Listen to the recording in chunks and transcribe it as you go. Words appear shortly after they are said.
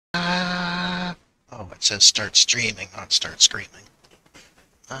Oh, it says start streaming, not start screaming.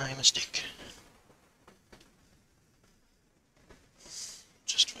 My mistake.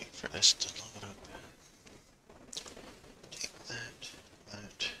 Just wait for this to load up. Take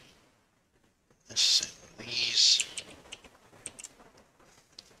that, this, and these.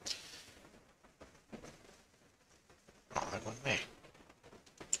 Oh, that went me.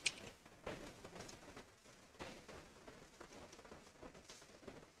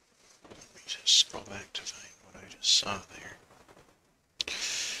 Let me just scroll back to find what I just saw there. That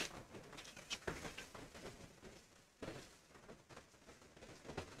was pretty good.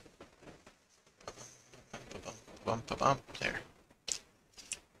 Bump, there.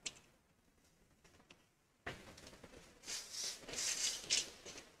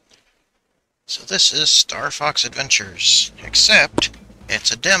 So this is Star Fox Adventures, except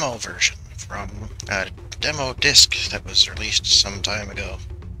it's a demo version from a demo disc that was released some time ago.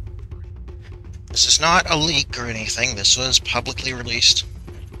 This is not a leak or anything, this was publicly released,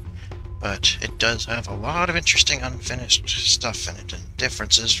 but it does have a lot of interesting unfinished stuff in it, and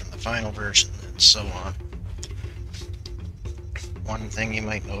differences from the final version, and so on. One thing you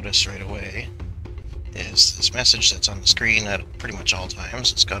might notice right away is this message that's on the screen at pretty much all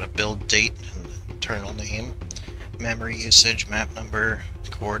times. It's got a build date and internal name, memory usage, map number,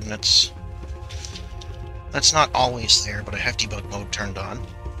 coordinates. That's not always there, but I have debug mode turned on.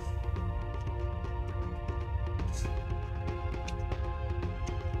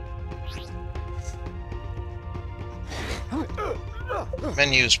 The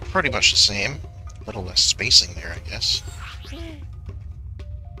menu is pretty much the same. A little less spacing there, I guess.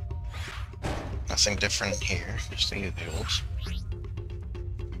 Nothing different here, just the usuals.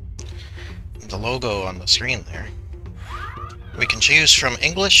 The logo on the screen there. We can choose from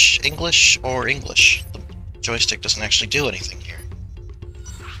English, English, or English. The joystick doesn't actually do anything here.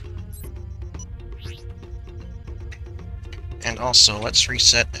 And also, let's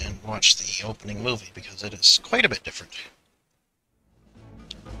reset and watch the opening movie, because it is quite a bit different.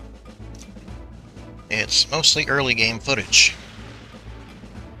 It's mostly early game footage.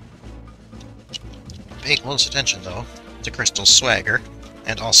 Pay close attention, though, to Crystal's swagger,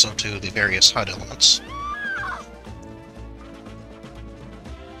 and also to the various HUD elements.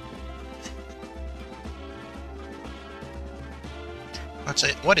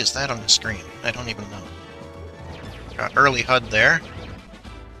 What is that on the screen? I don't even know. Got early HUD there.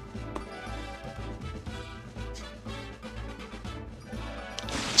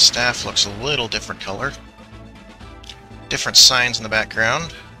 The staff looks a little different color. Different signs in the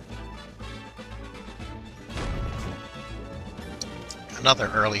background. Another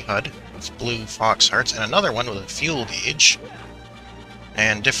early HUD with blue fox hearts, and another one with a fuel gauge,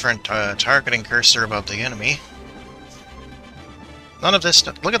 and different targeting cursor above the enemy. None of this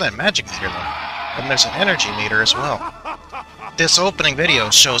stuff. Look at that magic meter, though. And there's an energy meter as well. This opening video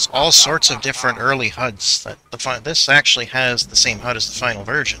shows all sorts of different early HUDs. This actually has the same HUD as the final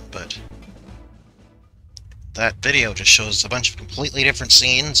version, but that video just shows a bunch of completely different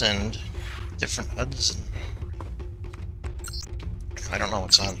scenes and different HUDs. And I don't know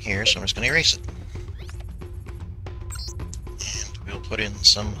what's on here, so I'm just going to erase it. And we'll put in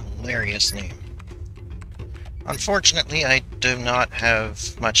some hilarious name. Unfortunately, I do not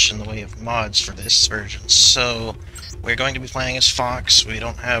have much in the way of mods for this version, so we're going to be playing as Fox. We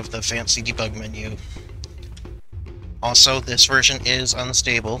don't have the fancy debug menu. Also, this version is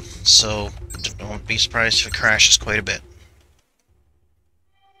unstable, so don't be surprised if it crashes quite a bit.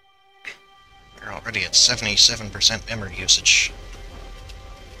 We're already at 77% memory usage.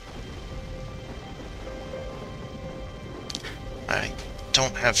 I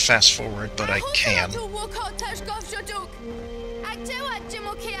don't have fast forward, but I can.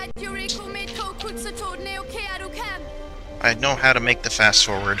 I know how to make the fast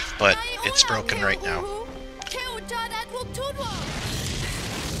forward, but it's broken right now.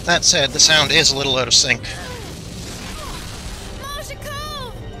 That said, the sound is a little out of sync.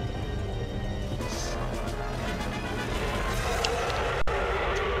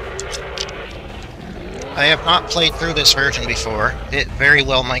 I have not played through this version before. It very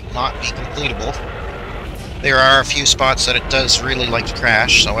well might not be completable. There are a few spots that it does really like to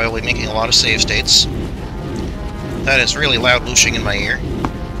crash, so I will be making a lot of save states. That is really loud whooshing in my ear.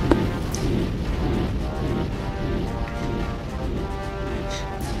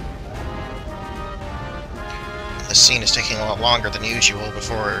 This scene is taking a lot longer than usual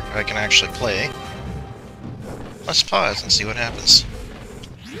before I can actually play. Let's pause and see what happens.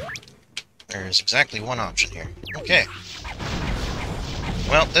 There's exactly one option here. Okay.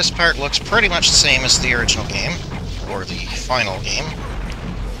 Well, this part looks pretty much the same as the original game, or the final game.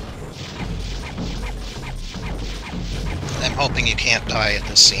 hoping you can't die at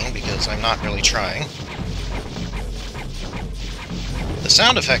this scene, because I'm not really trying. The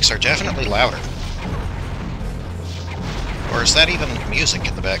sound effects are definitely louder. Or is that even music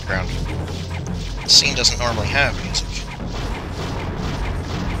in the background? The scene doesn't normally have music.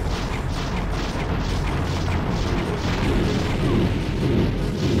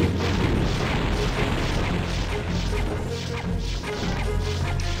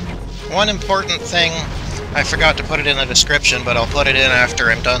 One important thing, I forgot to put it in the description, but I'll put it in after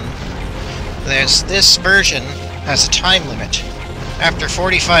I'm done. This version has a time limit. After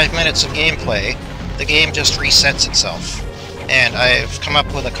 45 minutes of gameplay, the game just resets itself. And I've come up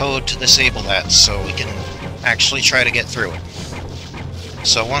with a code to disable that, so we can actually try to get through it.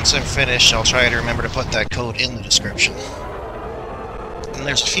 So once I'm finished, I'll try to remember to put that code in the description. And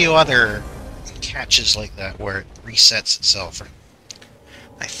there's a few other catches like that where it resets itself.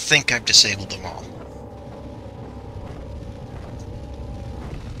 I think I've disabled them all.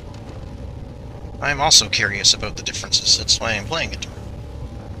 I'm also curious about the differences, that's why I'm playing it.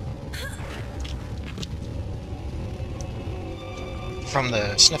 From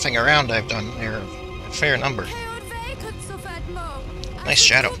the sniffing around I've done, there are a fair number. Nice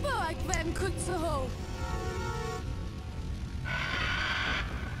shadow.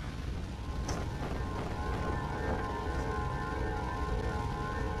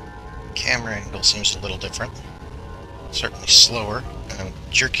 Camera angle seems a little different. Certainly slower and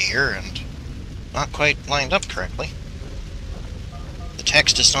jerkier and not quite lined up correctly. The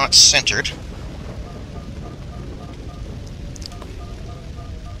text is not centered.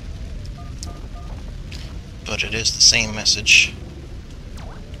 But it is the same message.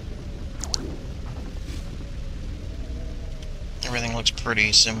 Everything looks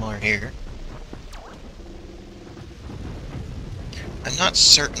pretty similar here. I'm not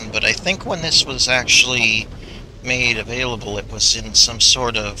certain, but I think when this was actually made available, it was in some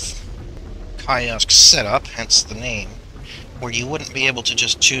sort of kiosk setup, hence the name, where you wouldn't be able to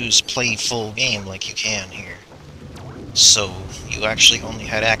just choose play full game like you can here. So you actually only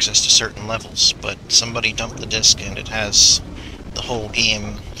had access to certain levels, but somebody dumped the disc and it has the whole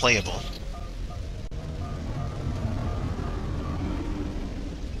game playable.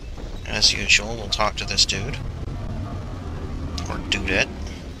 As usual, we'll talk to this dude. Or dudette.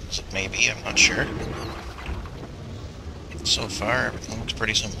 Maybe, I'm not sure. So far, everything looks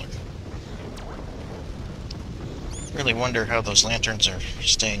pretty similar. Really wonder how those lanterns are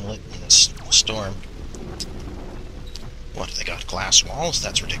staying lit in this storm. What, they got glass walls?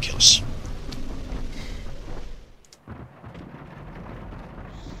 That's ridiculous.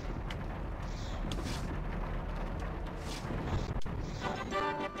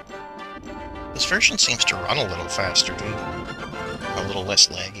 This version seems to run a little faster, too. A little less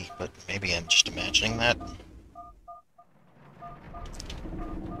laggy, but maybe I'm just imagining that.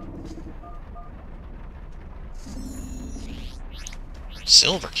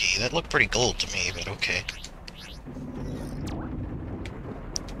 Silver key, that looked pretty gold to me, but okay.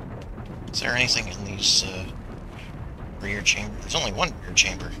 Is there anything in these rear chambers? There's only one rear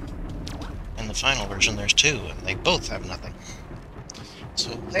chamber. In the final version there's two, and they both have nothing. So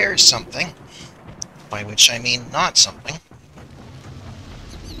there's something. By which I mean not something.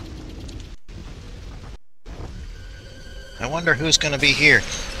 I wonder who's gonna be here.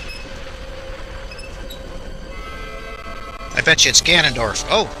 I bet you it's Ganondorf.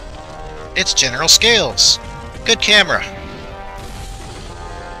 Oh! It's General Scales! Good camera!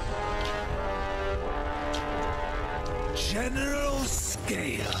 General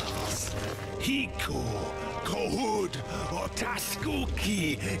Scales. Hiku, Kohud,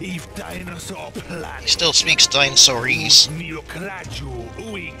 Otaskuki, if dinosaur planet. He still speaks dinosaurese.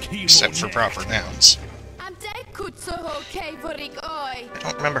 Except for proper nouns. I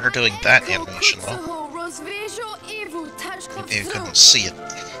don't remember her doing that animation, though. Maybe you couldn't see it.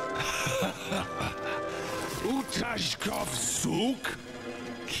 Utashkov Suk?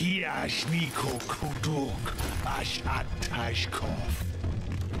 Kiashniko Kuduk, Ashatashkov.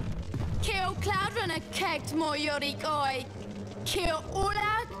 Kill Cloud Runner kegt Moyorik Oi. Kill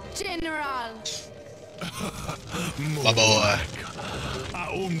Ura General. My boy.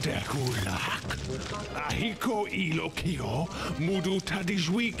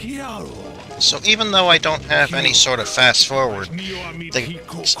 So even though I don't have any sort of fast forward, the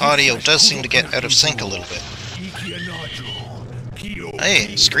audio does seem to get out of sync a little bit.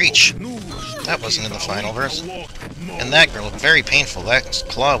 Hey, Screech. That wasn't in the final verse. And that girl looked very painful. That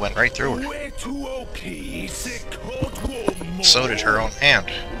claw went right through her. So did her own hand.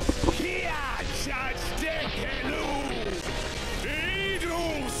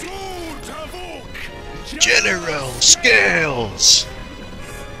 General Scales!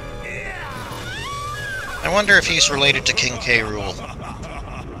 I wonder if he's related to King K. Rool.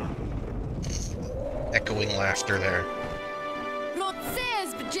 Echoing laughter there.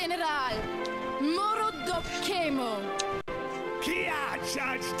 Rotzes, General! Moro do Kemo! Kia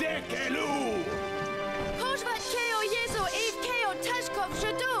Dekelu! Koshvat Keo Yezo Eve Keo Tashkov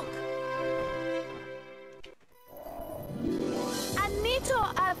Shaduk!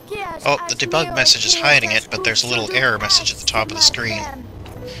 Oh, the debug message is hiding it, but there's a little error message at the top of the screen.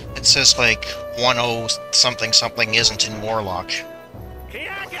 It says like 10 something something isn't in Warlock.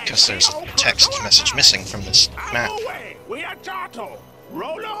 Because there's a text message missing from this map.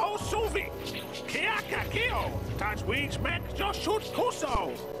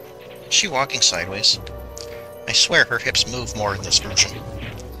 Is she walking sideways? I swear her hips move more in this version.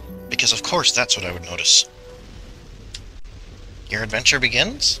 Because of course that's what I would notice. Your adventure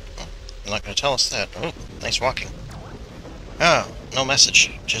begins? Oh, you're not going to tell us that. Oh, nice walking. Oh, no message.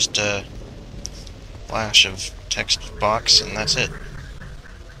 Just a flash of text box and that's it.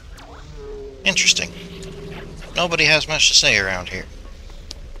 Interesting. Nobody has much to say around here.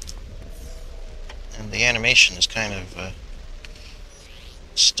 And the animation is kind of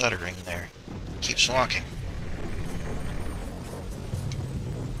stuttering there. Keeps walking.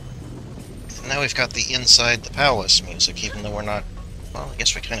 And now we've got the Inside the Palace music, even though we're not... Well, I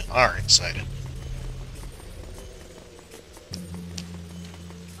guess we kind of are inside it.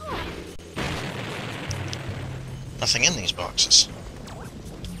 Nothing in these boxes.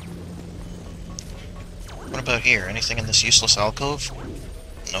 What about here? Anything in this useless alcove?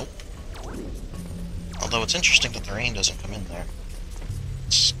 Nope. Although it's interesting that the rain doesn't come in there.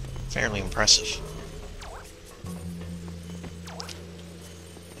 It's fairly impressive.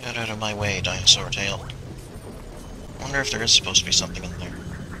 Get out of my way, dinosaur tail. Wonder if there is supposed to be something in there.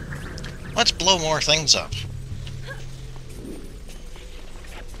 Let's blow more things up.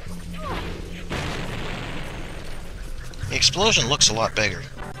 The explosion looks a lot bigger.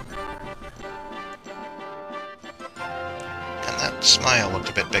 And that smile looked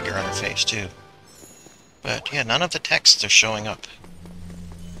a bit bigger on her face, too. But yeah, none of the texts are showing up.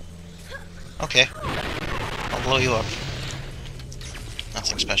 Okay. I'll blow you up.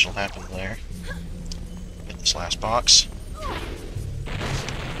 Nothing special happened there. Get this last box.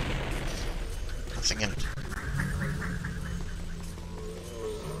 Nothing in it.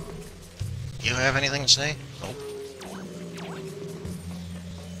 You have anything to say? Nope.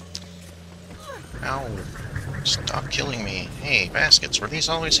 Ow. Stop killing me. Hey, baskets, were these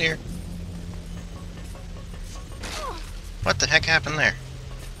always here? What the heck happened there?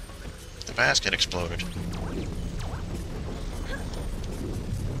 The basket exploded.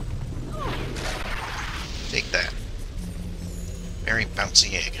 Take that. Very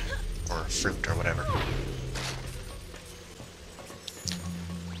bouncy egg. Or fruit, or whatever.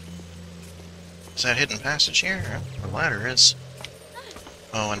 Is that hidden passage here? The ladder is.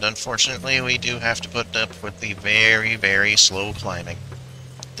 Oh, and unfortunately we do have to put up with the very, very slow climbing.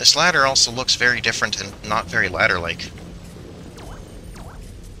 This ladder also looks very different and not very ladder-like.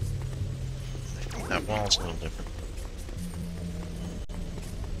 I think that wall's a little different.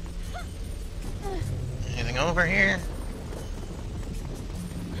 Anything over here?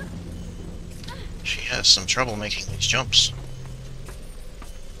 She has some trouble making these jumps.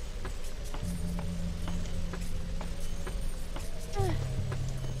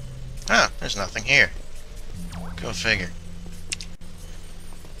 Ah, there's nothing here. Go figure.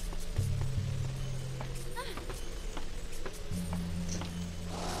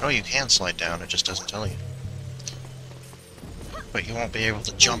 Oh, you can slide down, it just doesn't tell you. But you won't be able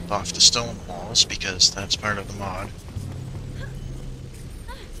to jump off the stone walls, because that's part of the mod.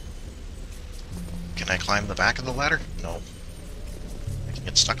 Can I climb the back of the ladder? No. I can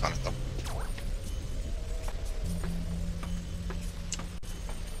get stuck on it, though.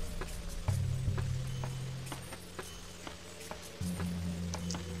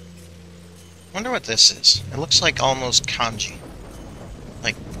 Wonder what this is. It looks like almost kanji.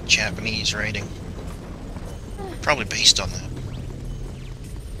 Like Japanese writing. Probably based on that.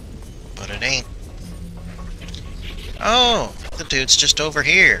 But it ain't. Oh! The dude's just over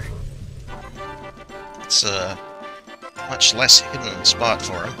here. It's a much less hidden spot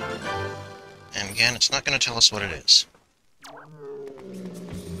for him. And again, it's not going to tell us what it is.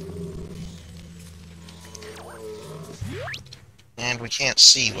 And we can't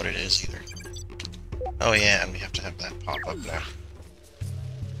see what it is either. Oh yeah, and we have to have that pop up now.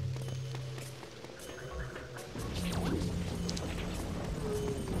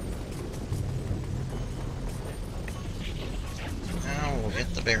 Now we'll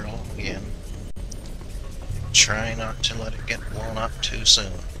hit the barrel again. Try not to let it get blown up too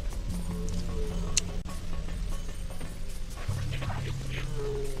soon.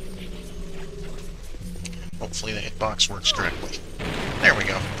 Hopefully the hitbox works correctly. There we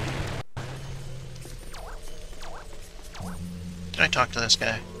go. Did I talk to this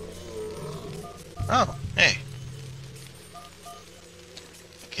guy? Oh, hey.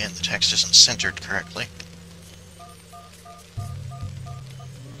 Again, the text isn't centered correctly.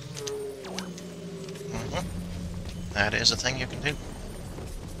 That is a thing you can do.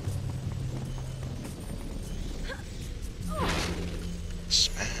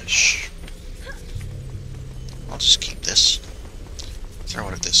 Smash. I'll just keep this. Throw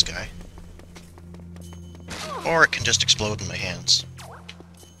it at this guy. Or it can just explode in my hands.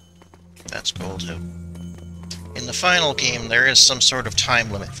 That's cool too. In the final game, there is some sort of time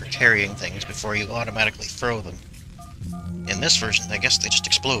limit for carrying things before you automatically throw them. In this version, I guess they just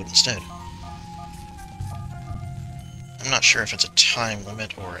explode instead. I'm not sure if it's a time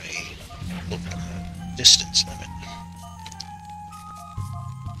limit or a distance limit.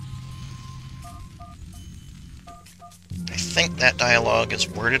 I think that dialogue is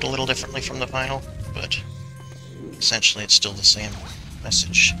worded a little differently from the final, but essentially it's still the same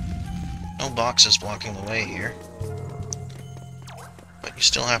message. No boxes blocking the way here. But you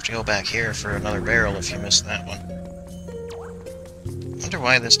still have to go back here for another barrel if you miss that one. I wonder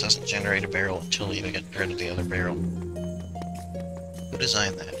why this doesn't generate a barrel until you get rid of the other barrel. Who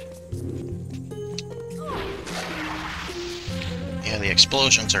designed that? Yeah, the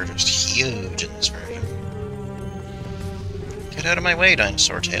explosions are just huge in this version. Get out of my way,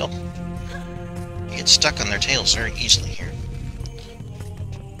 dinosaur tail. You get stuck on their tails very easily here.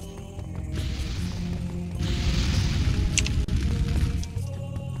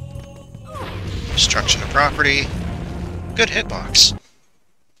 Destruction of property. Good hitbox.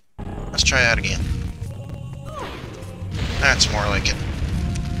 Let's try that again. That's more like it.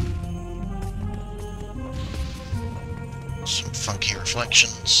 Some funky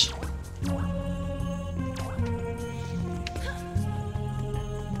reflections.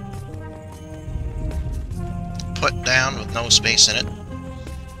 Put down with no space in it.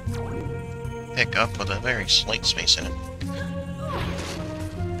 Pick up with a very slight space in it.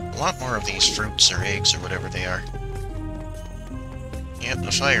 A lot more of these fruits or eggs or whatever they are. Yep,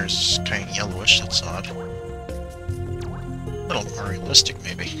 the fire's kind of yellowish, that's odd. A little more realistic,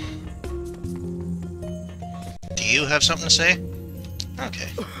 maybe. Do you have something to say? Okay.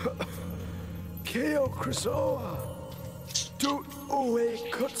 Keo Krazoa. Dude, oe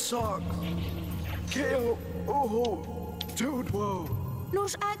kutsok. Keo oho. Dude, wo.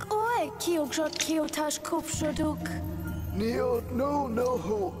 Nos ag oe kio grot kio tash kup shaduk. Neo no no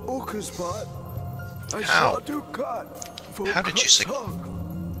ho ukasbot. I How? saw do cut. How did you say?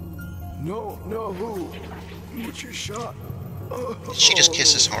 No who. What you shot? Did she just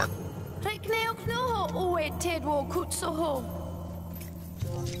kiss his horn? Rek neok noho oe tedwo kutsoho.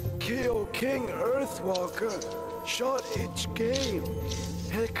 Kill King Earthwalker. Shot each game.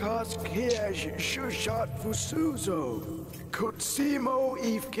 Hekos Kiash shot Fusuzo. Kutsimo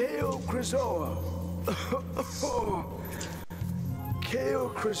Eve Keo Krazoa. Keo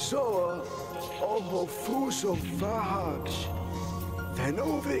Krazoa. Oho Fuso Vahax.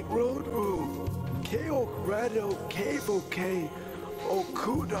 Vanovic Roadru. Keo Rado Cable K.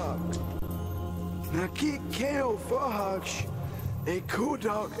 Okudak. Naki Keo Vahax. A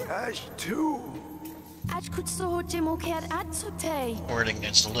Kudak Ash 2. Ach kutsoho demoket atsote. Wording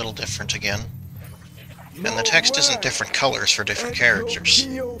is a little different again. And the text isn't different colors for different characters.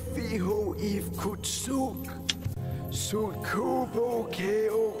 Keo Fiho Eve Kutsuk. Sukubo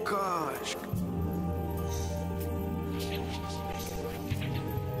Keo Kashk.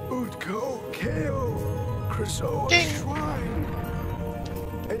 Utko Keo Krazoa Shrine.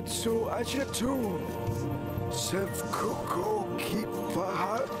 Etsu Achatu. Sev Kuko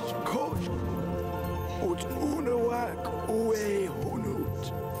Kipahat Kosh. Ut Unawak Ue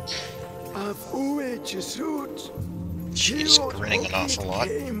Hunut. Of Ue Chisut. She's grinning an awful lot.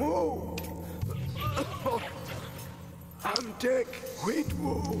 I'm Dick.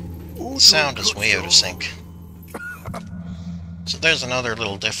 The sound is way out of sync. So there's another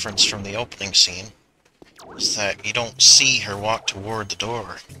little difference from the opening scene. Is that you don't see her walk toward the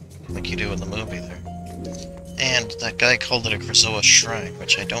door like you do in the movie there. And that guy called it a Krazoa Shrine,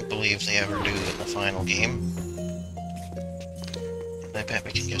 which I don't believe they ever do in the final game. And I bet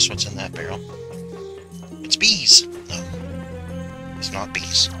we can guess what's in that barrel. It's bees! No. It's not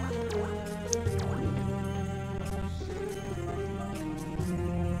bees.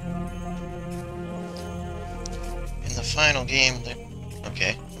 In the final game,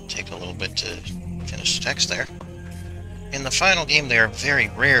 okay, it'll take a little bit to Finished text there. In the final game, they are very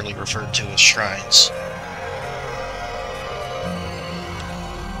rarely referred to as shrines.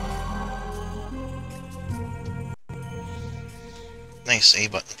 Nice A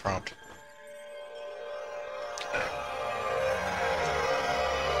button prompt.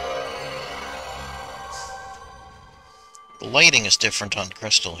 The lighting is different on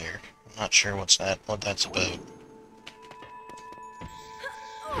Crystal here. I'm not sure what that's about.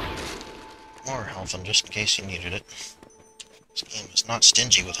 More health, and just in case you needed it. This game is not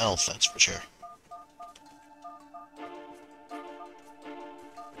stingy with health, that's for sure.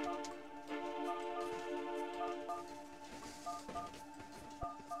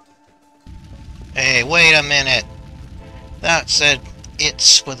 Hey, wait a minute! That said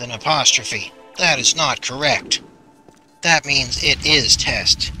it's with an apostrophe. That is not correct. That means it is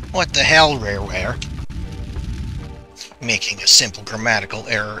test. What the hell, Rareware? Making a simple grammatical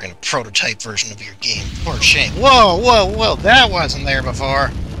error in a prototype version of your game. For shame. Whoa, whoa, whoa, that wasn't there before!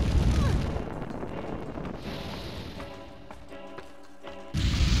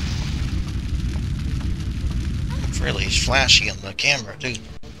 It's really flashy on the camera, dude.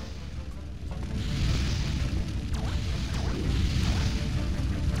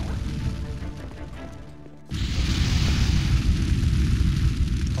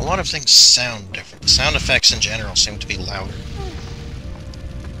 A lot of things sound different. The sound effects in general seem to be louder.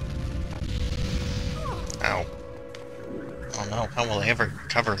 Ow. Oh no, how will I ever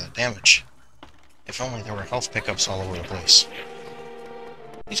recover that damage? If only there were health pickups all over the place.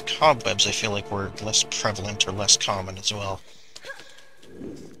 These cobwebs I feel like were less prevalent or less common as well.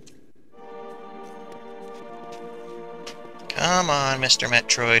 Come on, Mr.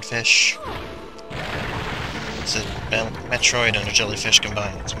 Metroid Fish. It's a Metroid and a jellyfish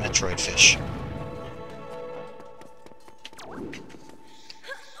combined. It's a Metroid fish.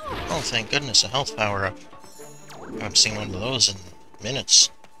 Oh, thank goodness, a health power-up. I haven't seen one of those in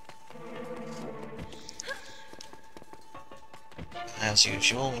minutes. As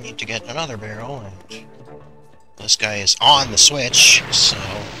usual, we need to get another barrel, and this guy is on the switch, so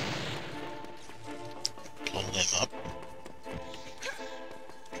blow him up.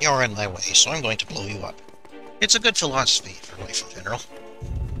 You're in my way, so I'm going to blow you up. It's a good philosophy for life in general.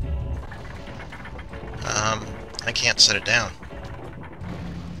 I can't set it down.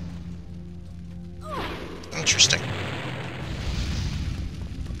 Interesting.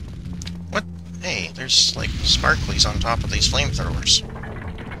 What? Hey, there's, like, sparklies on top of these flamethrowers.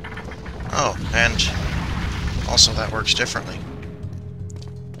 Oh, and also that works differently.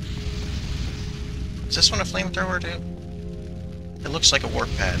 Is this one a flamethrower, too? It looks like a warp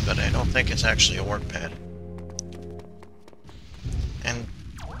pad, but I don't think it's actually a warp pad. And...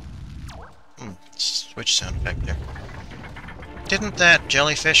 switch sound effect there. Didn't that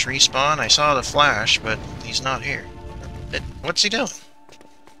jellyfish respawn? I saw the flash, but he's not here. What's he doing?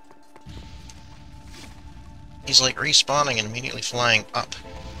 He's like respawning and immediately flying up.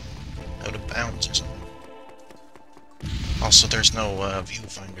 Out of bounds or something. Also, there's no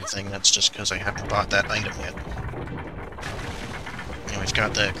viewfinder thing. That's just because I haven't bought that item yet. And we've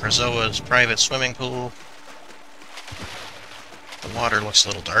got the Krazoa's private swimming pool. The water looks a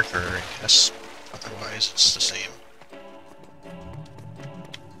little darker, I guess. Otherwise, it's the same.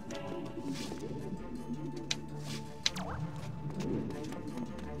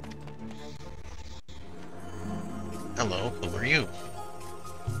 Hello, who are you?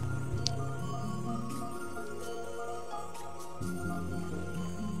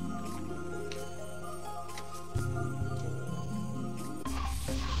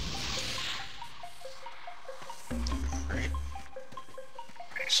 Alright.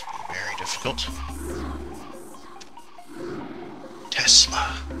 It's very difficult.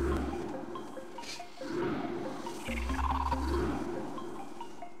 Tesla.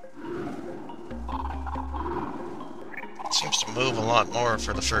 Seems to move a lot more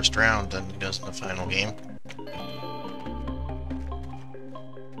for the first round than he does in the final game.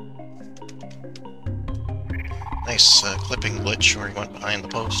 Nice clipping glitch where he went behind the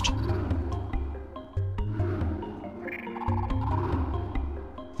post.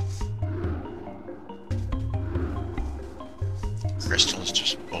 Crystal is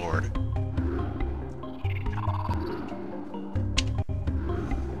just bored.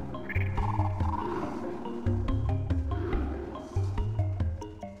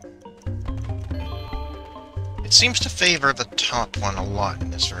 It seems to favor the top one a lot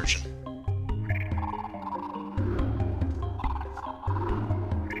in this version.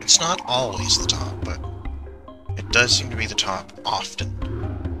 It's not always the top, but it does seem to be the top often.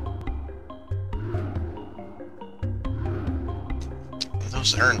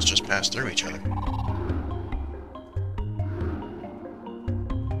 Those urns just pass through each other.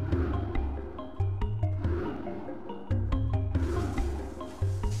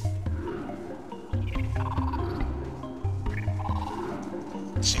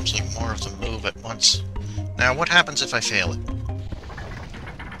 Seems like more of them move at once. Now, what happens if I fail it?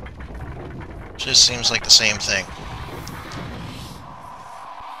 Just seems like the same thing.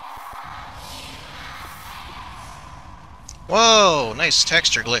 Whoa! Nice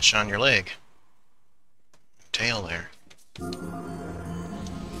texture glitch on your leg. Tail there.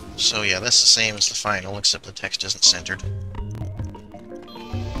 So yeah, that's the same as the final, except the text isn't centered.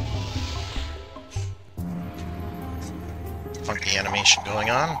 Funky animation going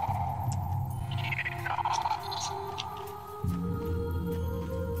on.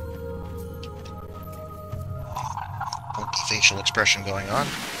 Funky facial expression going on.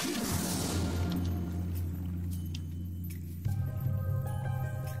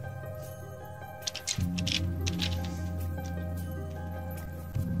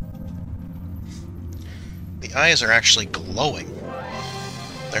 The eyes are actually glowing.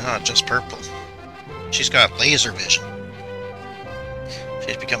 They're not just purple. She's got laser vision.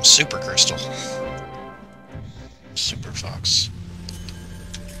 She's become Super Crystal. Super Fox.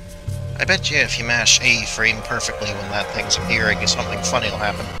 I bet you if you mash A frame perfectly when that thing's appearing, something funny will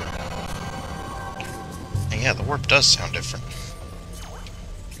happen. And yeah, the warp does sound different.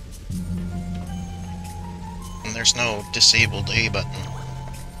 And there's no disabled A button.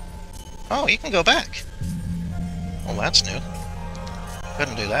 Oh, you can go back. Well, that's new.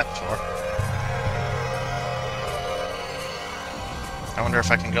 Couldn't do that before. I wonder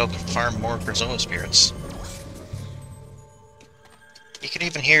if I can go farm more Krazoa spirits. You can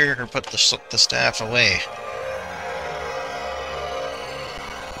even hear her put the staff away.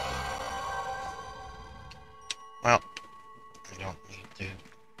 Well, I don't need to...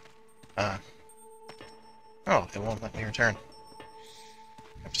 Oh, it won't let me return.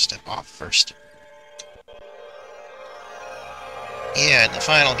 I have to step off first. Yeah, in the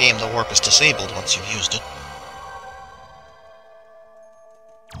final game, the warp is disabled once you've used it.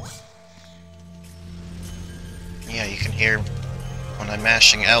 Yeah, you can hear when I'm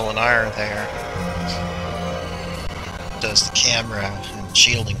mashing L and R there. It does the camera and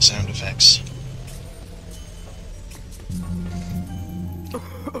shielding sound effects.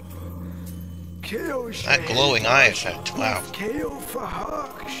 That glowing eye effect, wow.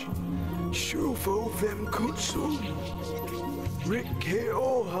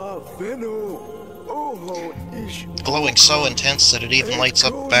 Glowing so intense that it even lights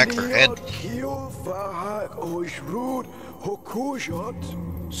up the back of her head.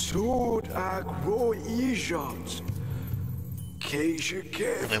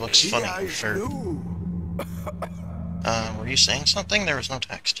 Really looks funny for... were you saying something? There was no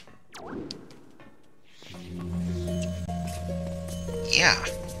text. Yeah.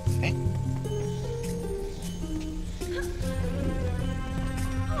 Okay.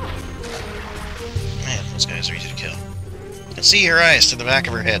 Man, those guys are easy to kill. You can see her eyes to the back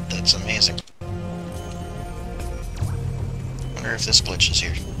of her head. That's amazing. Wonder if this glitch is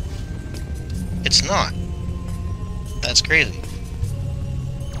here. It's not. That's crazy.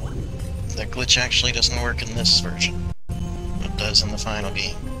 That glitch actually doesn't work in this version. It does in the final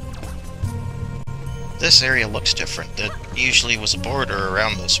game. This area looks different. There usually was a border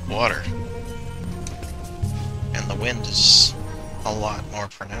around this water. And the wind is a lot more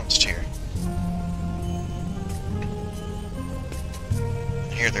pronounced here.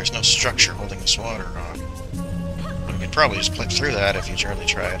 Here there's no structure holding this water on. But you could probably just click through that if you really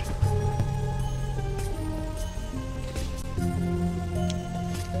tried.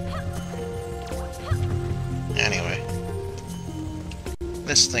 Anyway.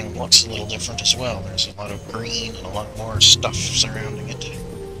 This thing looks a little different as well. There's a lot of green and a lot more stuff surrounding it.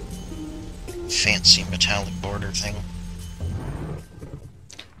 Fancy metallic border thing.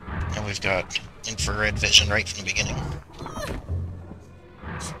 And we've got infrared vision right from the beginning.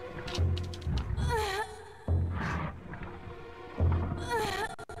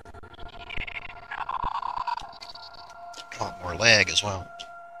 A lot more lag as well.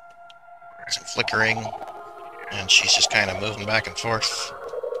 Some flickering. And she's just kind of moving back and forth.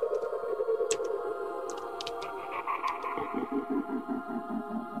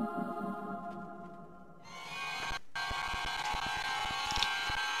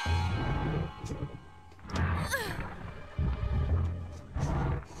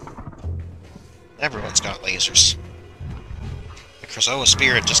 Everyone's got lasers. The Krazoa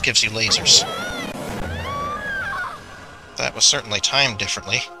spirit just gives you lasers. That was certainly timed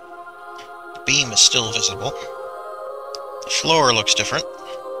differently. The beam is still visible. Floor looks different.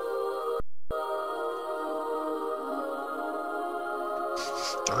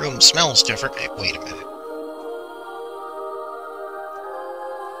 The room smells different. Hey, wait a minute.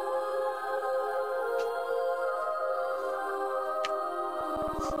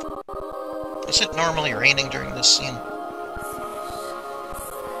 Is it normally raining during this scene?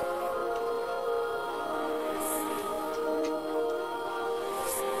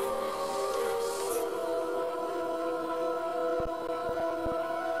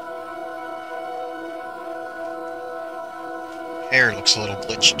 Hair looks a little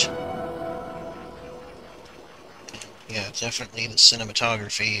glitched. Yeah, definitely the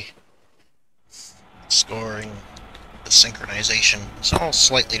cinematography, scoring, the synchronization, it's all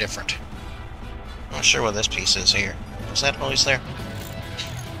slightly different. I'm not sure what this piece is here. Is that always there?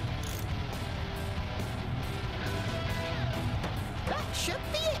 That should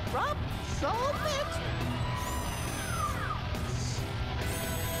be it, Rob. So it.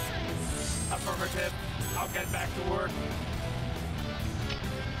 Affirmative. I'll get back to work.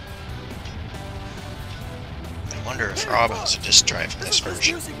 I wonder if Rob has a disk drive in this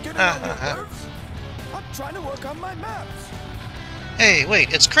version. I'm trying to work on my maps. Hey,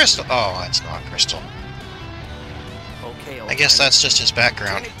 wait, it's Crystal. Oh, it's not Crystal. Okay, I guess that's just his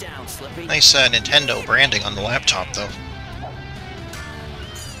background. Turn it down, Slippy. Nice Nintendo branding on the laptop, though.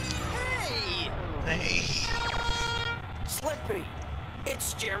 Hey! Hey. Slippy,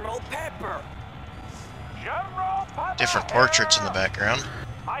 it's General Pepper. General Pepper Different portraits in the background.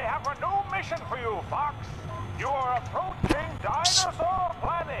 I have a new mission for you, Fox. You are approaching Dinosaur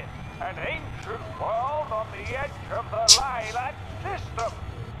Planet, an ancient world on the edge of the Lilac system.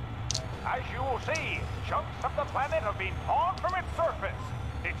 As you will see, chunks of the planet have been torn from its surface.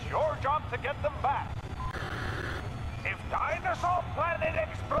 It's your job to get them back. If Dinosaur Planet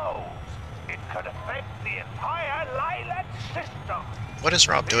explodes, it could affect the entire Lilac system. What is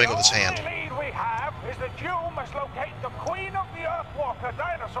Rob doing with his hand? The only lead we have is that you must locate the Queen of the Earthwalker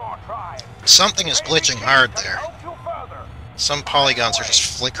dinosaur tribe. Something is glitching hard there. Help you further. Some polygons are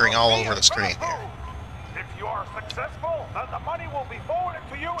just flickering all over the screen here. If you are successful, then the money will be forwarded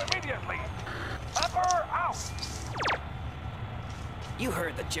to you immediately. Pepper out. You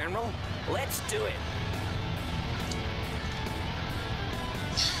heard the General. Let's do it.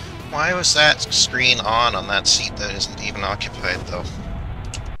 Why was that screen on that seat that isn't even occupied, though?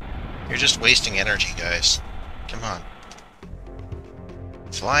 You're just wasting energy, guys. Come on.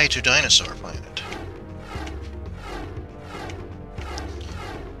 Fly to Dinosaur Planet.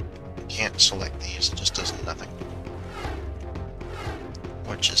 Can't select these, it just does nothing.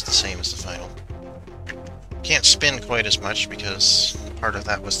 Which is the same as the final. Can't spin quite as much because part of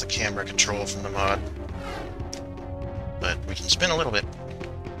that was the camera control from the mod. But we can spin a little bit.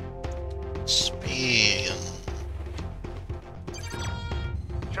 Spin.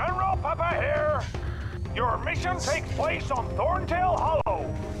 General Pepper here. Your mission takes place on ThornTail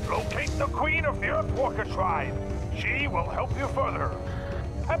Hollow. Locate the Queen of the Earthwalker tribe. She will help you further.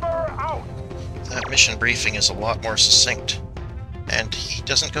 Pepper out. That mission briefing is a lot more succinct. And he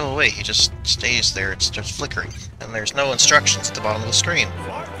doesn't go away, he just stays there, it's just flickering. And there's no instructions at the bottom of the screen.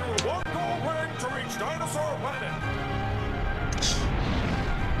 Fly through one gold ring to reach Dinosaur Planet.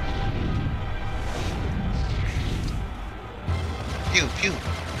 Pew, pew.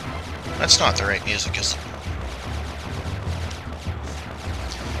 That's not the right music, is it?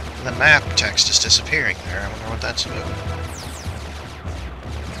 The map text is disappearing there. I wonder what that's about.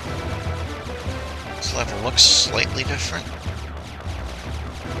 This level looks slightly different.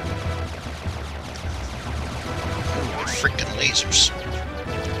 Ooh, freaking lasers.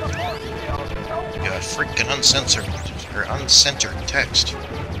 You got freaking uncensored text.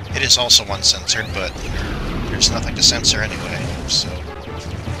 It is also uncensored, but there's nothing to censor anyway, so...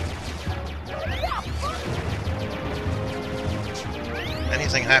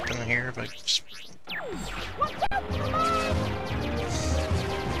 Anything happen here, but...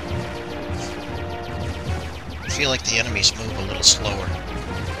 I feel like the enemies move a little slower.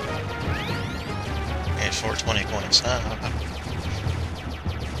 Okay, 420 points.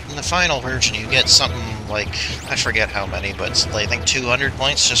 In the final version, you get something like, I forget how many, but it's, I think 200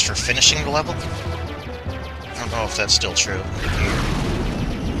 points just for finishing the level. I don't know if that's still true.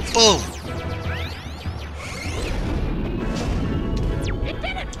 Boom!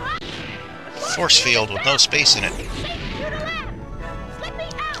 Force field with no space in it.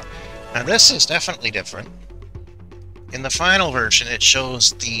 Now this is definitely different. In the final version, it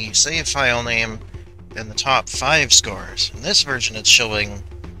shows the save file name and the top 5 scores. In this version, it's showing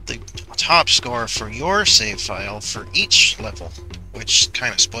the top score for your save file for each level, which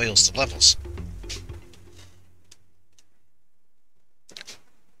kind of spoils the levels.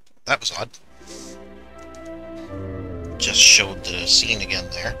 that was odd. Just showed the scene again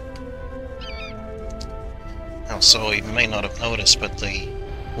there. Also, you may not have noticed, but the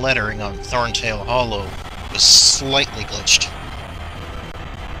lettering on ThornTail Hollow was slightly glitched.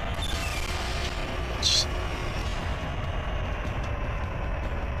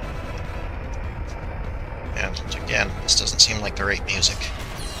 And again, this doesn't seem like the right music.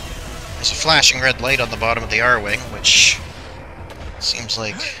 There's a flashing red light on the bottom of the R-Wing, which seems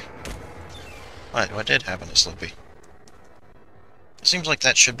like... What did happen to Slippy? It seems like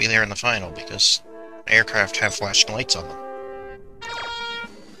that should be there in the final, because aircraft have flashing lights on them.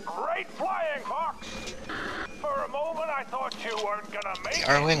 Great flying, Fox! For a moment I thought you weren't gonna make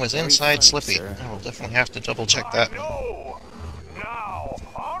The R-Wing was inside Slippy. sir. I will definitely have to double check that. No! Now,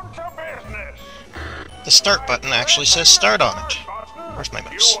 on to business! The start button actually says start on it. Button, Where's my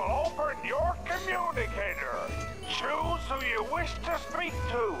mouse? You will open your communicator. Choose who you wish to speak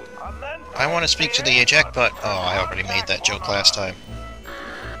to, and then I want to speak to the eject button. Oh, I already made that joke last time.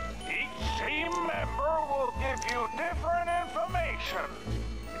 Each team member will give you different information.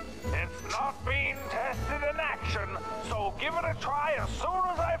 It's not being tested in action, so give it a try as soon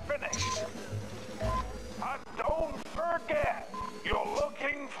as I finish. And don't forget, you're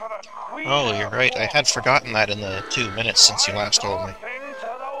looking for the Queen. Oh, you're right. I had forgotten that in the 2 minutes since you last told me. Talking to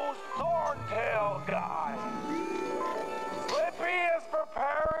those ThornTail guys. Slippy is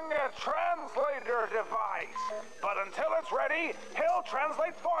preparing a translator device, but until it's ready, he'll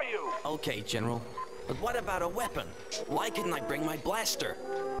translate for you. Okay, General. But what about a weapon? Why couldn't I bring my blaster?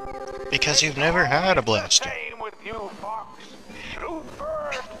 Because you've never had a blaster. Same with you, Fox. Shoot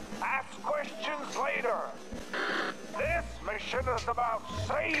first, ask questions later. This mission is about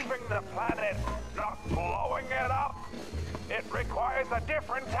saving the planet, not blowing it up. It requires a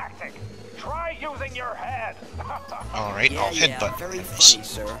different tactic. Try using your head. Alright, I'll headbutt. Very this. funny,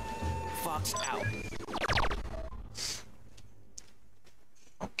 sir. Fox out.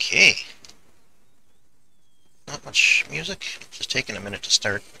 Okay. Not much music. Just taking a minute to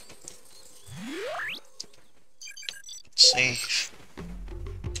start. Save.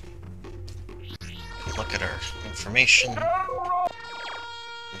 Look at our information.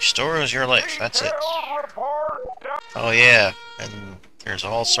 Restores your life. That's it. Oh yeah, and there's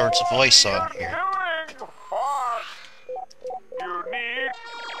all sorts of voice on here. You need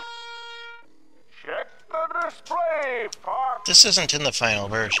check the display, Fox. This isn't in the final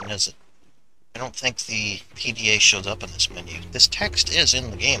version, is it? I don't think the PDA shows up in this menu. This text is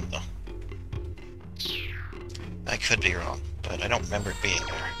in the game, though. I could be wrong, but I don't remember it being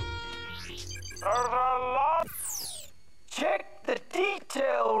there. There's a lot. Check the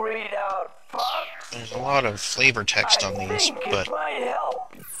detail readout, Fox. There's a lot of flavor text on these, but... might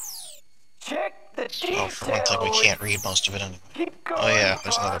help. Check the detail. Oh, for one thing, we can't read most of it anyway. Keep going, Oh yeah,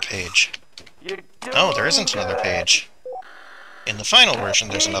 there's another Fox. page. You're No, there isn't doing another good. page. In the final version,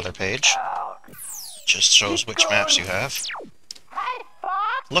 there's another page. Just shows which maps you have. Hi,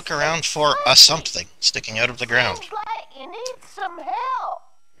 Fox. Look around for a something sticking out of the ground. Seems like you need some help.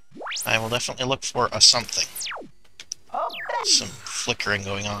 I will definitely look for a something. Oh, Some flickering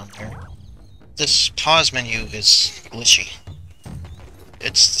going on here. This pause menu is glitchy.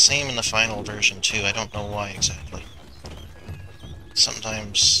 It's the same in the final version too, I don't know why exactly.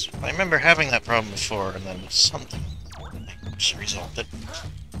 Sometimes... I remember having that problem before, and then something just resolved it.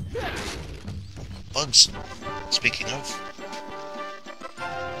 Bugs. Speaking of...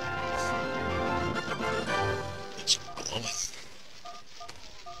 It's glowing.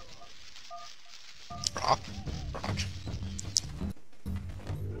 Rock. Rock.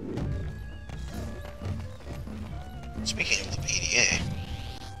 Speaking of the PDA,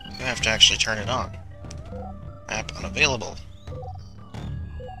 you have to actually turn it on. Map unavailable.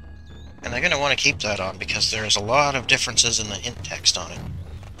 And I'm going to want to keep that on because there's a lot of differences in the hint text on it.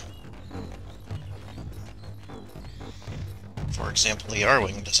 For example, the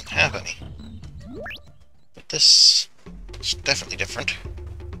R-Wing doesn't have any. But this is definitely different.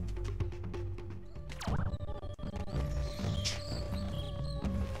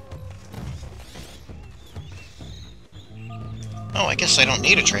 Oh, I guess I don't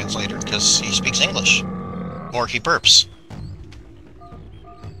need a translator because he speaks English. Or he burps.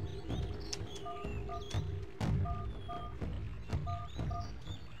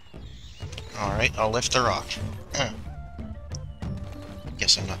 Alright, I'll lift the rock.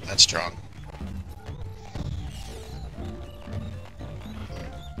 Guess I'm not that strong.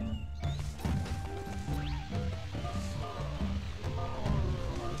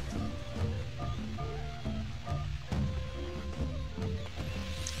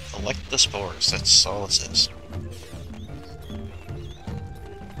 Collect the spores, that's all it says.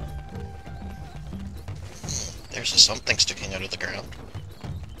 There's something sticking out of the ground.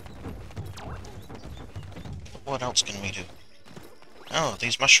 What else can we do? Oh,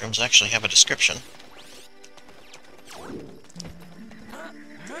 these mushrooms actually have a description.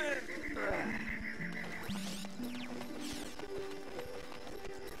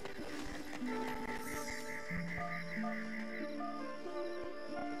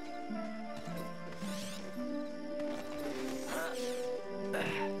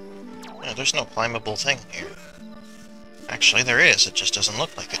 Yeah, there's no climbable thing here. Actually, there is, it just doesn't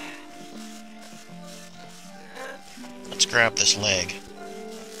look like it. Let's grab this leg.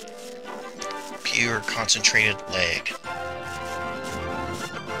 Pure concentrated leg.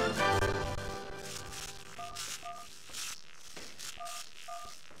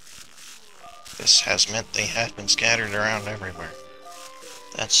 This has meant they have been scattered around everywhere.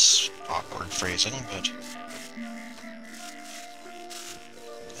 That's awkward phrasing, but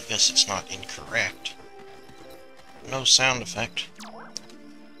I guess it's not incorrect. No sound effect.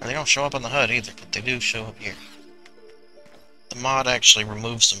 And they don't show up on the HUD either, but they do show up here. The mod actually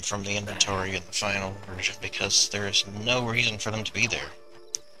removes them from the inventory in the final version because there is no reason for them to be there.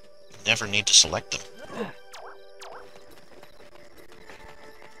 You never need to select them.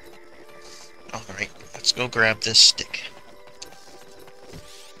 Alright, let's go grab this stick.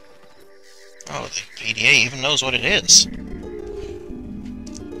 Oh, the PDA even knows what it is.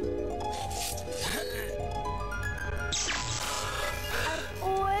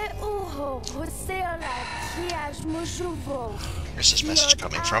 Where's this message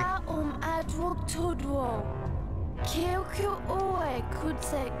coming from?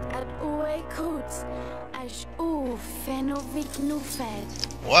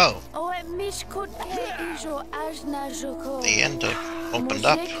 Whoa! The end opened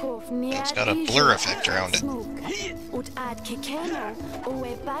up. It's got a blur effect around it.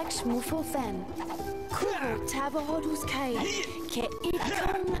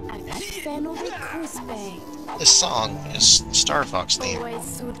 This song is Star Fox theme.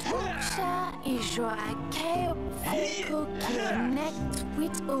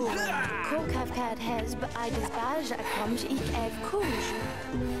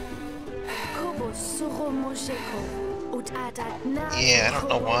 Yeah, I don't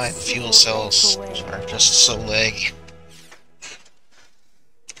know why the fuel cells are just so laggy.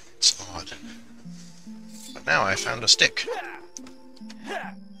 It's odd. But now I found a stick.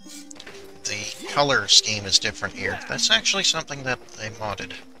 The color scheme is different here. That's actually something that I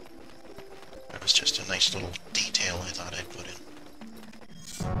modded. That was just a nice little detail I thought I'd put in.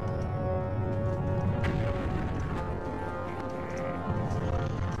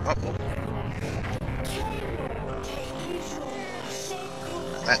 Uh-oh.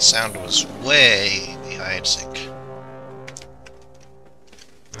 That sound was way behind sync.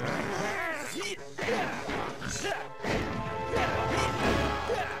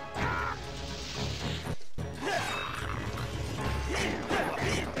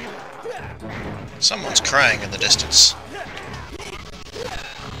 Someone's crying in the distance.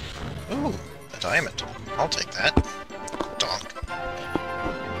 Ooh, a diamond. I'll take that. Donk.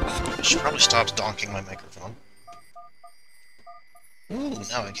 I should probably stop donking my microphone. Ooh,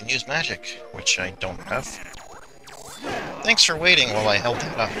 now I can use magic, which I don't have. Thanks for waiting while I held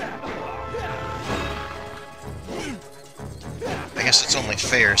that up. I guess it's only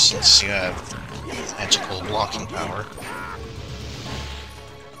fair since you have magical blocking power.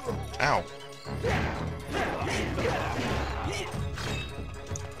 Ow.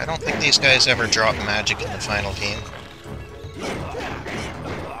 I don't think these guys ever drop magic in the final game.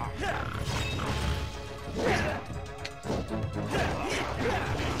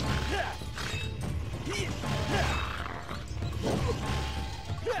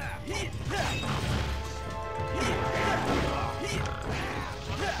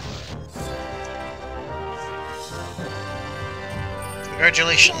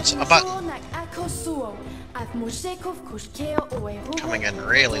 Congratulations, a button! Coming in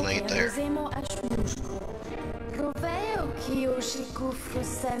really late there. He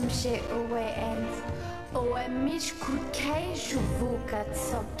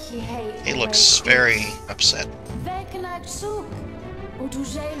looks very upset.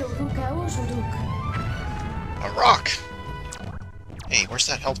 A rock! Hey, where's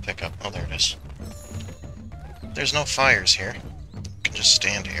that health pickup? Oh, there it is. There's no fires here. You can just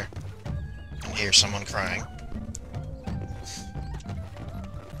stand here and hear someone crying.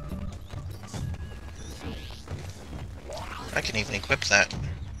 I can even equip that,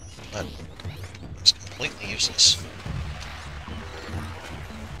 but it's completely useless.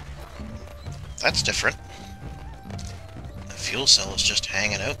 That's different. The fuel cell is just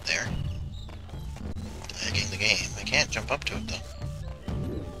hanging out there. lagging the game. I can't jump up to it, though.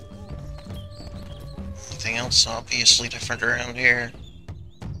 Anything else obviously different around here?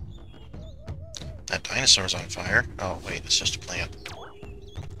 That dinosaur's on fire. Oh, wait, it's just a plant.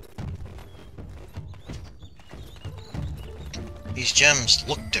 These gems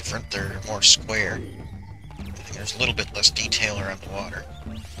look different. They're more square. I think there's a little bit less detail around the water.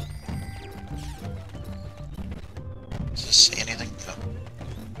 Does this say anything? No.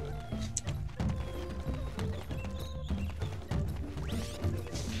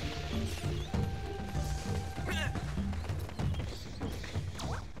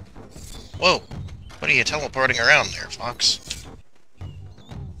 Whoa! What are you teleporting around there, Fox?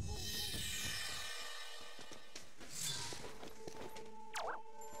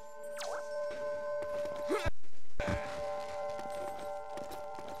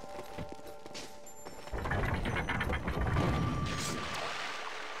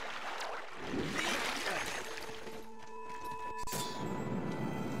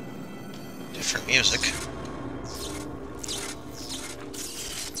 Different music.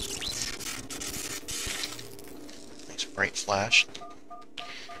 Nice bright flash.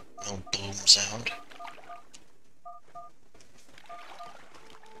 No boom sound.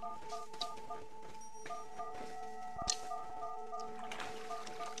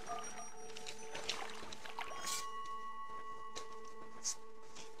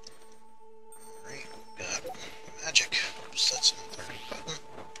 Alright, got magic. Oops, that's another button.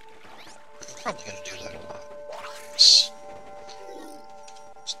 I'm probably going to do that a lot.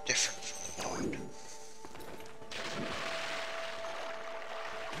 It's different from the mod.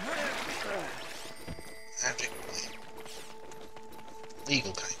 Magic plant.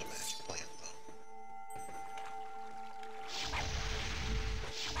 Legal kind of magic plant,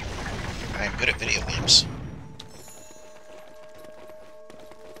 though. I'm good at video games.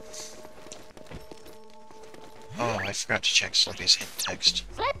 Oh, I forgot to check Slippy's hint text.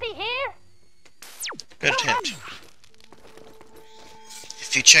 Slippy here. Good hint.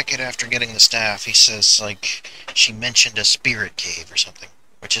 If you check it after getting the staff, he says, like, she mentioned a spirit cave or something.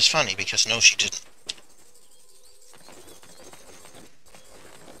 Which is funny, because no, she didn't.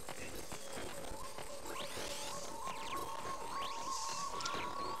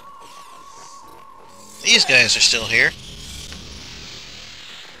 These guys are still here.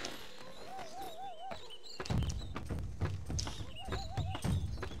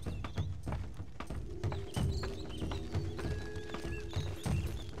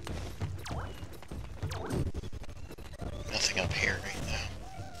 Nothing up here right now.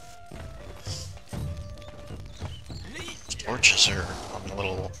 Torches are on a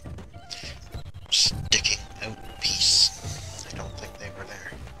little sticking out piece. I don't think they were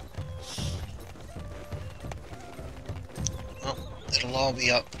there. Well, it'll all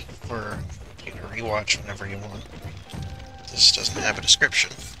be up for you to rewatch whenever you want. This doesn't have a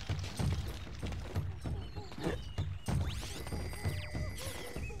description.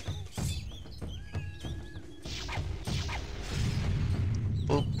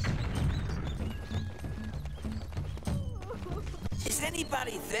 Boop. Is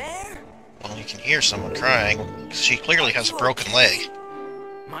anybody there? Well, you can hear someone crying. She clearly has a broken leg.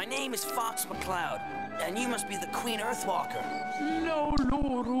 My name is Fox McCloud, and you must be the Queen Earthwalker.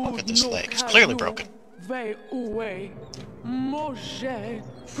 Look at this leg. It's clearly broken.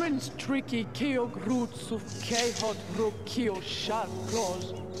 Prince Tricky Keog Roots of Kehot Rokio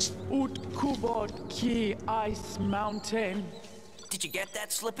Sharklos Ut Kubot Ki Ice Mountain. Did you get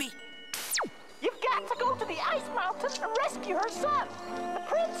that, Slippy? You've got to go to the Ice Mountain and rescue her son, the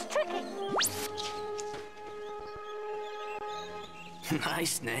Prince Tricky.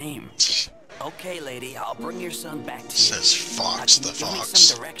 Nice name. Okay, lady, I'll bring your son back to you. Says Fox the Give me Fox.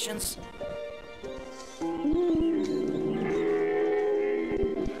 some directions.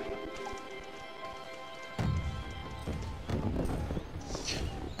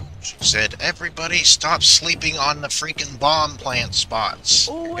 She said, everybody stop sleeping on the freaking bomb plant spots.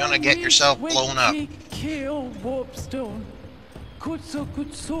 You're gonna get yourself blown up. You've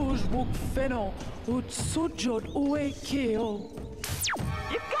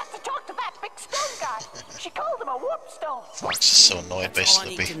got to talk to that big stone guy. She called him a whoop stone. Fox is so annoyed by That's all I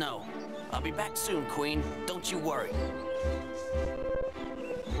need Slippy. to know. I'll be back soon, Queen. Don't you worry.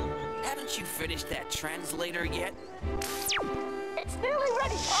 Haven't you finished that translator yet? It's nearly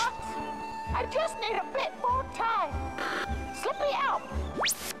ready, Fox. I just need a bit more time. Slippy out.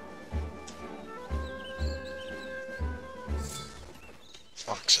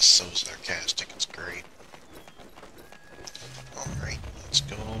 Fox is so sarcastic, it's great. Alright, let's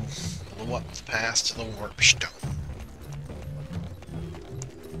go blow up the path to the warp stone.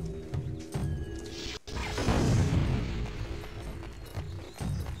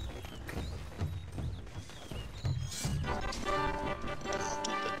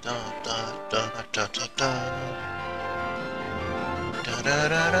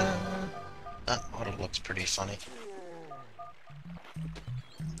 Da-da-da-da. That model looks pretty funny.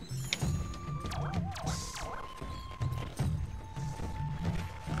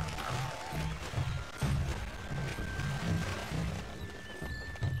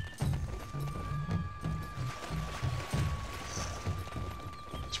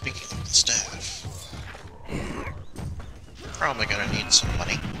 Speaking of the staff, probably gonna need some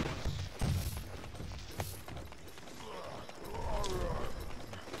money.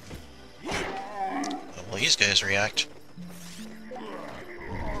 Well, these guys react.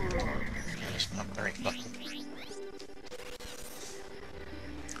 It's not the right button.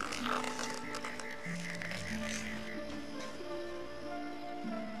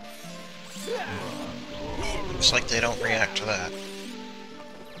 Looks like they don't react to that.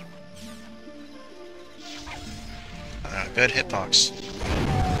 Good hitbox.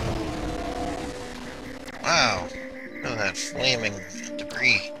 Wow, look at that flaming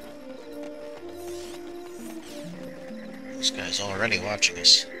debris. This guy's already watching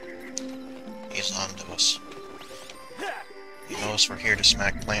us. He's on to us. He knows we're here to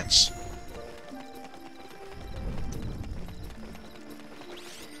smack plants.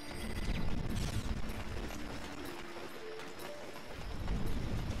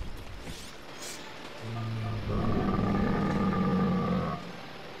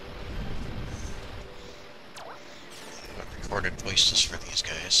 Recorded voices for these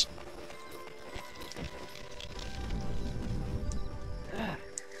guys.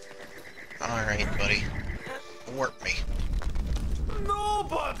 Alright, buddy. Warp me.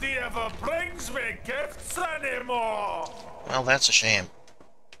 Nobody ever brings me gifts anymore! Well, that's a shame.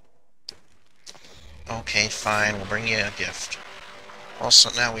 Okay, fine, we'll bring you a gift. Also,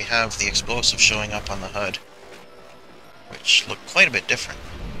 now we have the explosive showing up on the HUD, which look quite a bit different.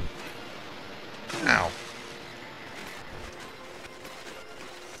 Ow.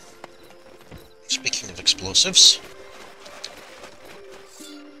 Speaking of explosives,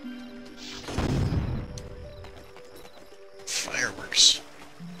 fireworks.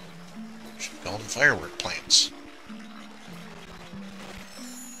 Should call them firework plants.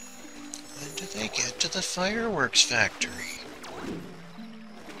 When do they get to the fireworks factory?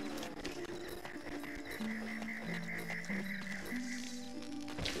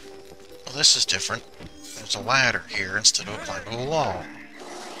 Well, this is different. There's a ladder here instead of climbing a wall.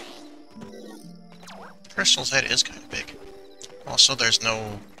 Crystal's head is kind of big. Also, there's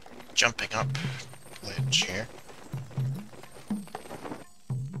no jumping up ledge here.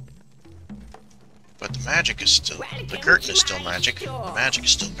 But the magic is still... the curtain is still magic. The magic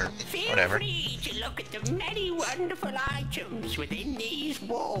is still curtain. Whatever. Feel free to look at the many wonderful items within these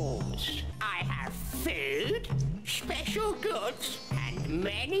walls. I have food, special goods, and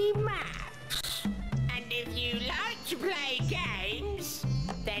many maps. And if you like to play games,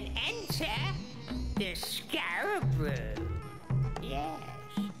 then enter the Scarab Room. Yes.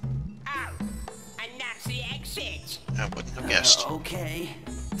 Oh, and that's the exit. I wouldn't have guessed. Okay,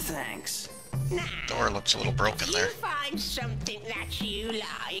 thanks. Now, Door looks a little broken if there. you find something that you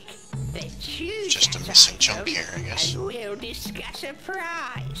like, then choose Just a that missing item, chunk here, I guess. and we'll discuss a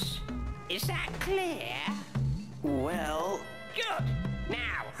price. Is that clear? Well, Good.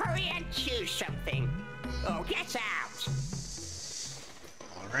 Now, hurry and choose something. Or get out.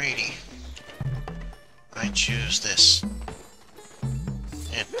 Alrighty. I choose this.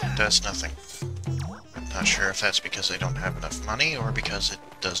 It does nothing. I'm not sure if that's because I don't have enough money or because it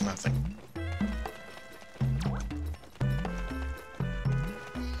does nothing.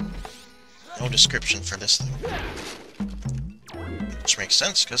 No description for this thing. Which makes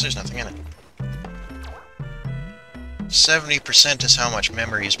sense, because there's nothing in it. 70% is how much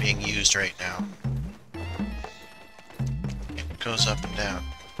memory is being used right now. It goes up and down.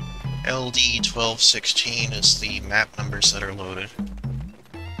 LD1216 is the map numbers that are loaded.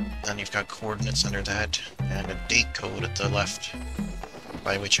 Then you've got coordinates under that, and a date code at the left,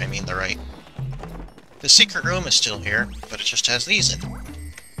 by which I mean the right. The secret room is still here, but it just has these in it.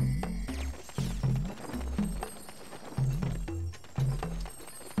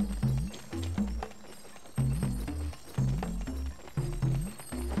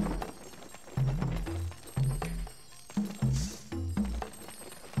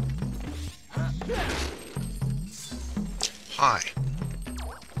 Hi.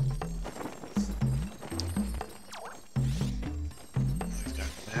 We've got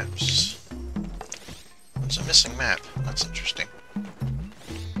maps. There's a missing map. That's interesting.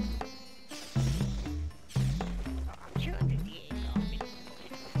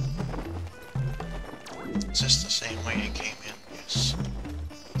 Is this the same way it came in? Yes.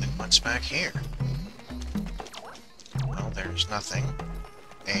 Then what's back here? Well, there's nothing.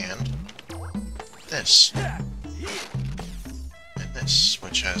 and this. And this,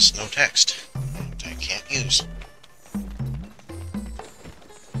 which has no text, and I can't use. I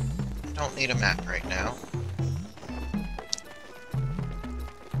don't need a map right now.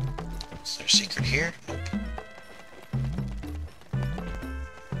 Is there a secret here? Nope.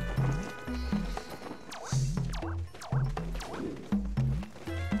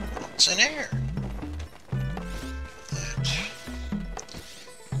 What's in air?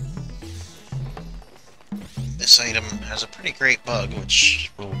 This item has a pretty great bug,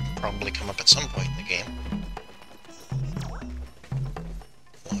 which will probably come up at some point in the game.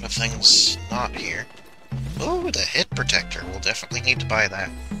 A lot of things not here. Ooh, the hit protector. We'll definitely need to buy that.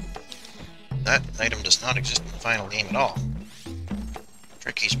 That item does not exist in the final game at all.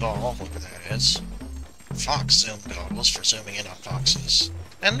 Tricky's ball, whatever that is. Fox zoom goggles for zooming in on foxes.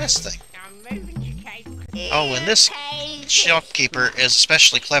 And this thing. Oh, and this shopkeeper is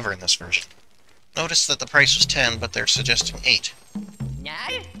especially clever in this version. Notice that the price was 10, but they're suggesting 8. No,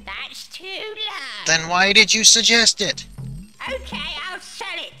 that's too low. Then why did you suggest it? Okay, I'll sell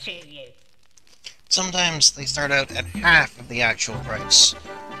it to you. Sometimes they start out at half of the actual price,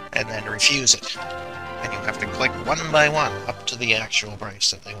 and then refuse it. And you have to click one by one up to the actual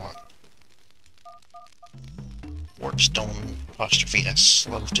price that they want. Warpstone apostrophe S,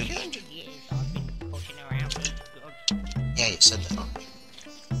 level 2. 200 years I've been pushing around these goods. Yeah, you said that.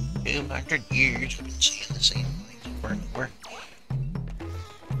 200 years I've been seeing the same thing over and over.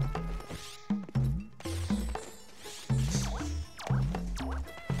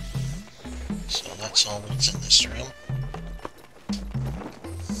 So that's all that's in this room.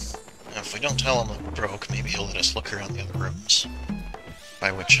 Now, if we don't tell him that we're broke, maybe he'll let us look around the other rooms.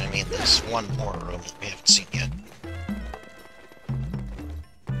 By which I mean there's one more room that we haven't seen yet.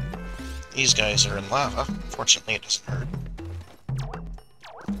 These guys are in lava. Fortunately, it doesn't hurt.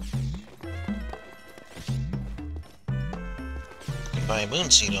 You can buy a moon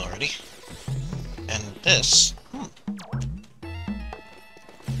seed already. And this...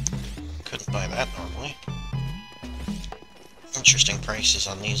 Couldn't buy that normally. Interesting prices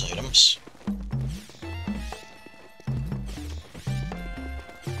on these items.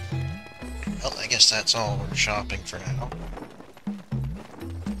 Well, I guess that's all we're shopping for now.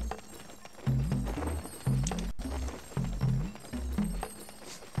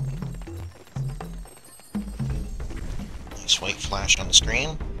 Nice white flash on the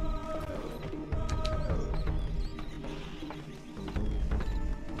screen.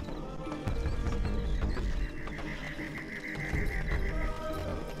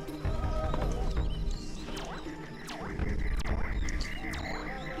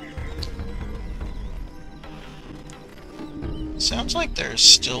 Sounds like there's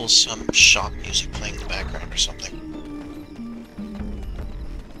still some shop music playing in the background or something.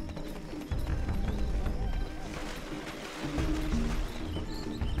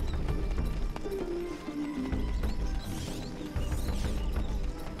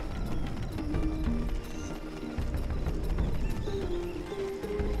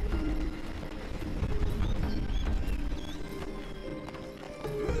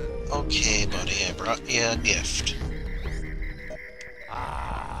 Okay, buddy, I brought you a gift.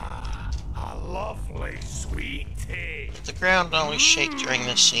 Lovely sweet tea. Did the ground always shake during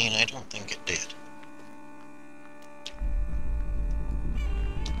this scene? I don't think it did.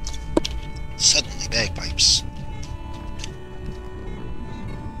 Suddenly, bagpipes.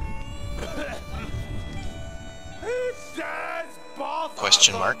 Who dares bother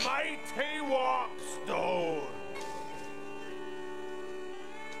Question mark. the mighty Warpstone?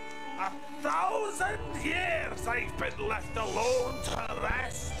 1,000 years I've been left alone to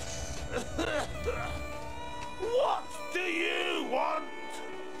rest. What do you want?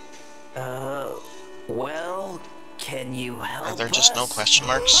 Well, can you help Are there just no us? question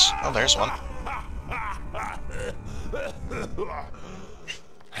marks? Oh, there's one.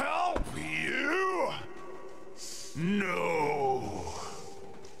 Help you? No.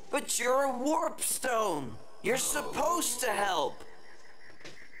 But you're a warpstone. You're supposed to help.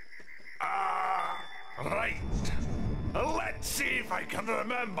 Right. Let's see if I can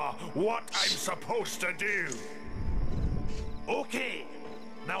remember what I'm supposed to do. Okay.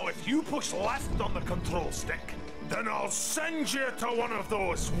 Now if you push left on the control stick, then I'll send you to one of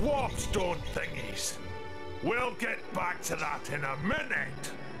those warpstone thingies. We'll get back to that in a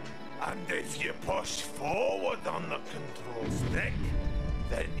minute. And if you push forward on the control stick,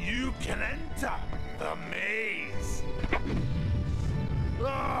 then you can enter the maze.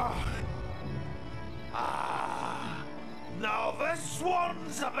 Now this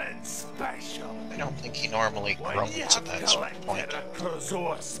one's a bit special. I don't think he normally When grumbles you at have that sort of point. collected a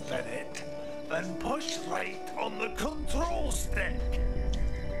Krazoa spirit, then push right on the control stick.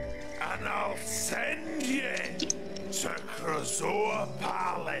 And I'll send you to Krazoa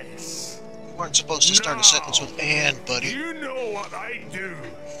Palace. You weren't supposed to start a sentence with "and," buddy. You know what I do.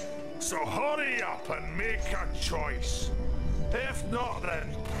 So hurry up and make a choice. If not,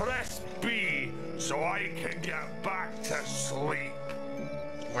 then press B so I can get back to sleep.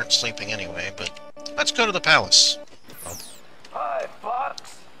 You weren't sleeping anyway, but let's go to the palace. Hi,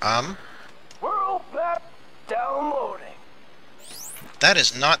 Fox. We're all back downloading. That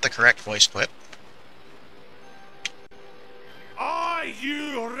is not the correct voice clip. Are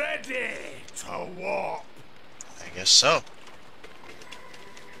you ready to walk? I guess so.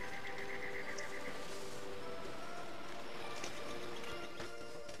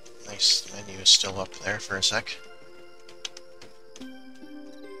 Nice, the menu is still up there for a sec.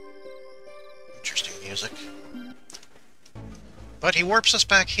 Interesting music. But he warps us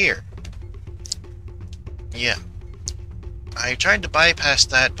back here. Yeah. I tried to bypass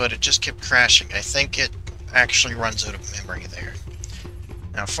that, but it just kept crashing. I think it actually runs out of memory there.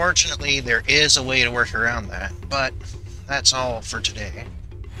 Now, fortunately, there is a way to work around that, but that's all for today.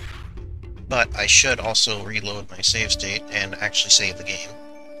 But I should also reload my save state and actually save the game.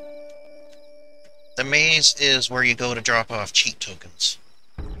 The maze is where you go to drop off cheat tokens.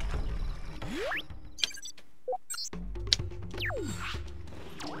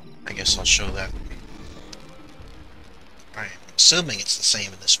 I guess I'll show that. I'm assuming it's the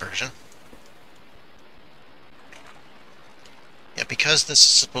same in this version. Yeah, because this is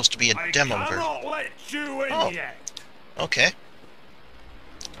supposed to be a demo version. I cannot let you in yet. Okay.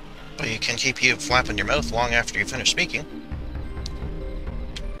 But you can keep you flapping your mouth long after you finish speaking.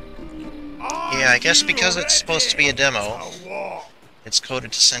 Yeah, I guess because it's supposed to be a demo, it's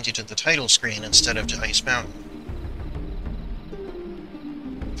coded to send you to the title screen instead of to Ice Mountain.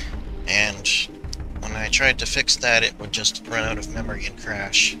 And when I tried to fix that, it would just run out of memory and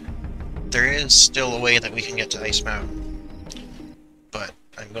crash. There is still a way that we can get to Ice Mountain, but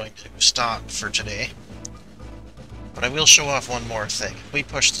I'm going to stop for today. But I will show off one more thing. If we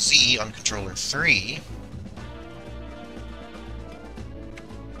push the Z on controller 3,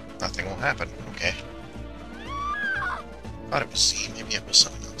 nothing will happen. Okay. Thought it was Z, maybe it was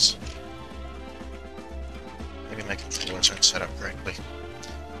something else. Maybe my controllers aren't set up correctly.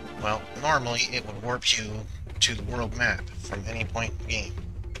 Well, normally it would warp you to the world map from any point in the game.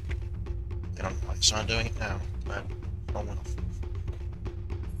 I don't know why it's not doing it now, but oh well.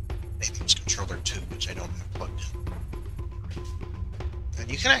 Maybe it was controller 2, which I don't have plugged in.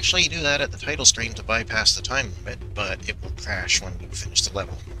 And you can actually do that at the title screen to bypass the time limit, but it will crash when you finish the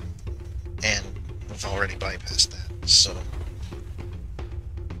level. And we've already bypassed that, so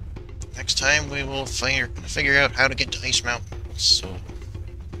next time we will figure out how to get to Ice Mountain. So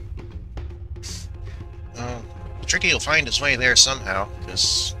Tricky will find his way there somehow,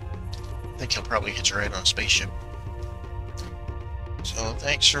 because I think he'll probably hitch a ride on a spaceship. So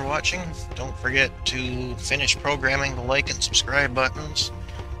thanks for watching. Don't forget to finish programming the like and subscribe buttons,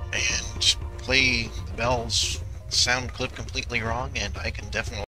 and play the Bell's sound clip completely wrong, and I can definitely